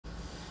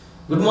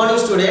Good morning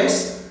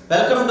students,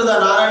 welcome to the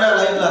Narayana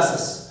live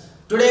classes.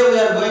 Today we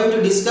are going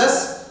to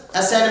discuss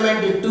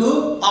assignment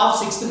 2 of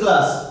 6th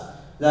class.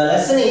 The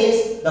lesson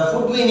is the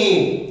food we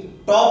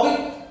need.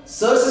 Topic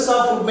sources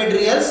of food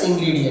materials,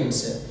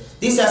 ingredients.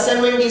 This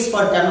assignment is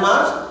for 10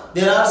 marks.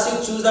 There are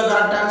 6 choose the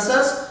correct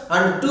answers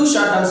and 2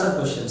 short answer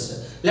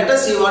questions. Let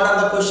us see what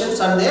are the questions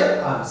and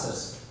their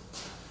answers.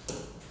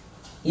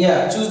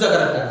 Here, choose the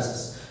correct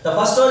answers. The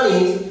first one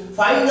is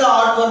find the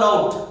odd one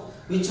out.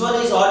 Which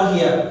one is odd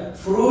here?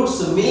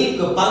 Fruits,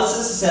 milk,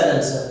 pulses,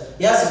 cereals.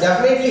 Yes,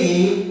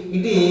 definitely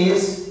it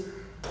is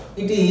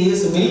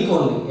milk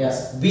only.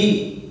 Yes,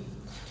 B.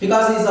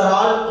 Because these are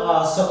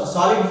all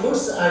solid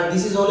foods and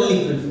this is only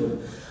liquid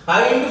food.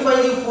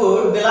 Identify the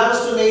food belongs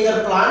to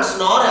neither plants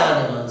nor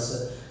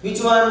animals.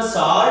 Which one?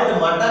 Salt,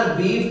 mutton,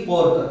 beef,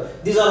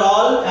 pork. These are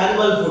all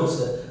animal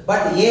foods.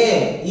 But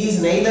A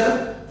is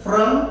neither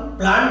from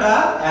plant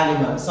or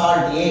animal.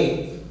 Salt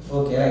A.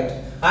 Okay, right.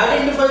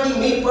 Identify the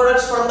milk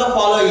products from the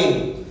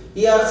following.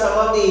 Here are some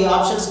of the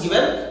options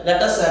given.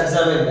 Let us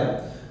examine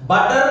them.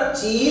 Butter,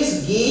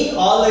 cheese, ghee,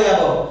 all the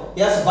above.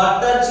 Yes,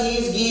 butter,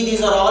 cheese, ghee,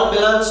 these are all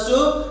belongs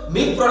to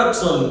milk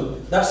products only.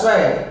 That's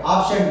why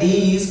option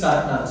D is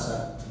correct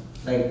answer.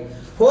 Right.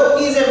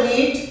 Pork is a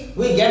meat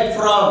we get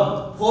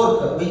from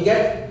pork. We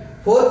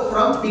get pork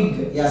from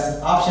pig. Yes,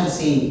 option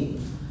C.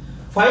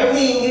 Find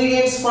the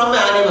ingredients from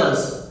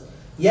animals.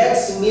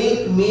 Eggs,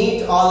 milk,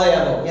 meat, all the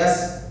above.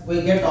 Yes,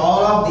 we get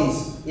all of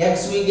these.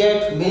 Eggs we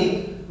get,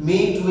 milk,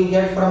 meat we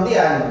get from the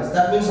animals.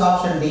 That means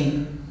option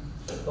D.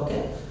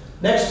 Okay.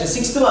 Next,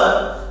 6th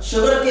one.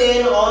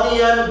 Sugarcane,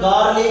 onion,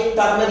 garlic,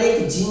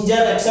 turmeric, ginger,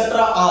 etc.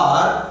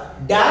 are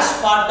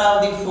dash part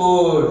of the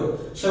food.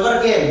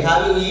 Sugarcane.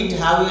 Have you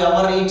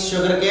ever eat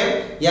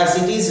sugarcane?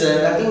 Yes, it is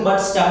nothing but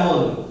stem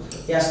only.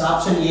 Yes,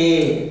 option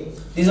A.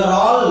 These are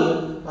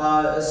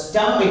all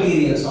stem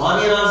materials.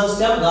 Onion also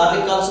stem,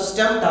 garlic also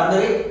stem,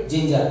 turmeric,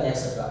 ginger,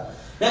 etc.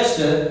 Next,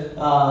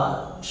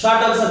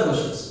 short answer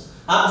questions.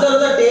 Observe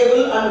the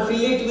table and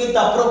fill it with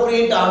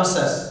appropriate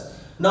answers.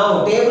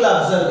 Now, table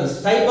observe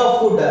this. Type of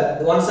food,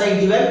 one side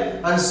given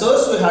and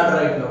source we had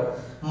right now.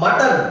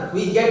 Mutton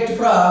we get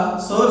from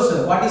source.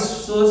 What is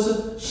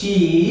source?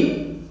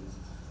 Sheep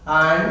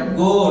and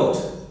goat.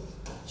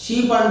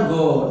 Sheep and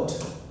goat.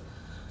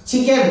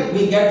 Chicken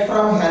we get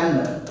from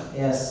hen.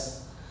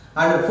 Yes.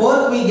 And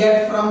pork we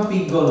get from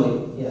pig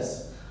only.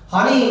 Yes.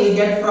 Honey we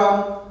get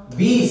from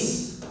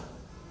bees.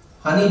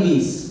 Honey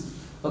bees.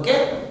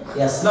 Okay?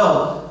 Yes.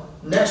 Now,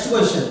 next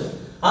question.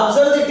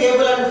 Observe the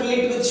table and fill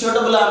it with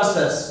suitable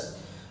answers.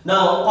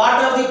 Now,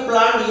 part of the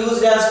plant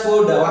used as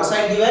food. One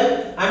side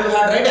given and we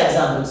have read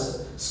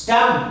examples.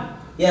 Stem.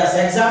 Yes,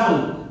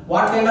 example.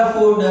 What kind of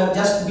food?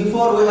 Just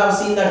before we have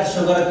seen that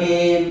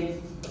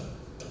sugarcane,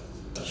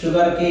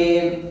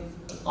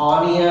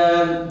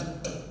 onion,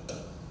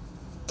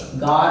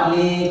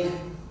 garlic,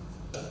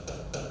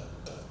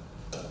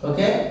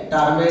 okay,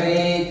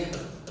 turmeric.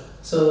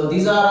 So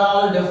these are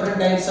all different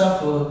types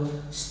of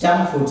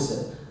stem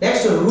foods.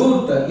 Next,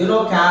 root,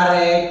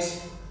 carrot,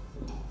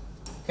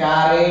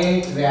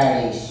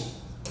 radish,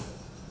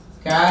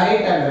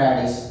 carrot and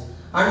radish.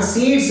 And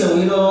seeds,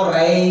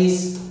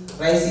 rice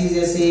is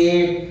a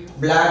seed,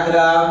 black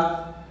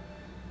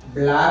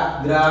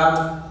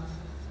gram,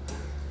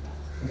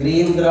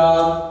 green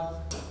gram,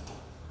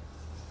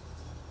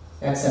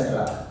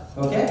 etc.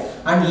 Okay,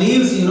 and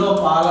leaves,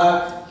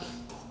 palak,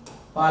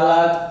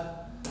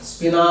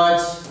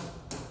 spinach,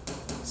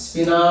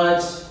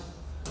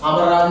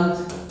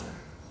 amaranth,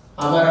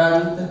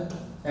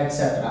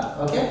 etc.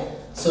 Okay,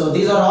 so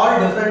these are all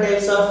different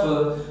types of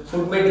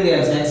food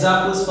materials,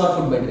 examples for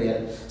food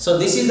material. So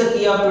this is the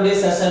key of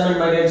today's assignment,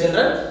 my dear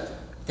children.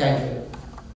 Thank you.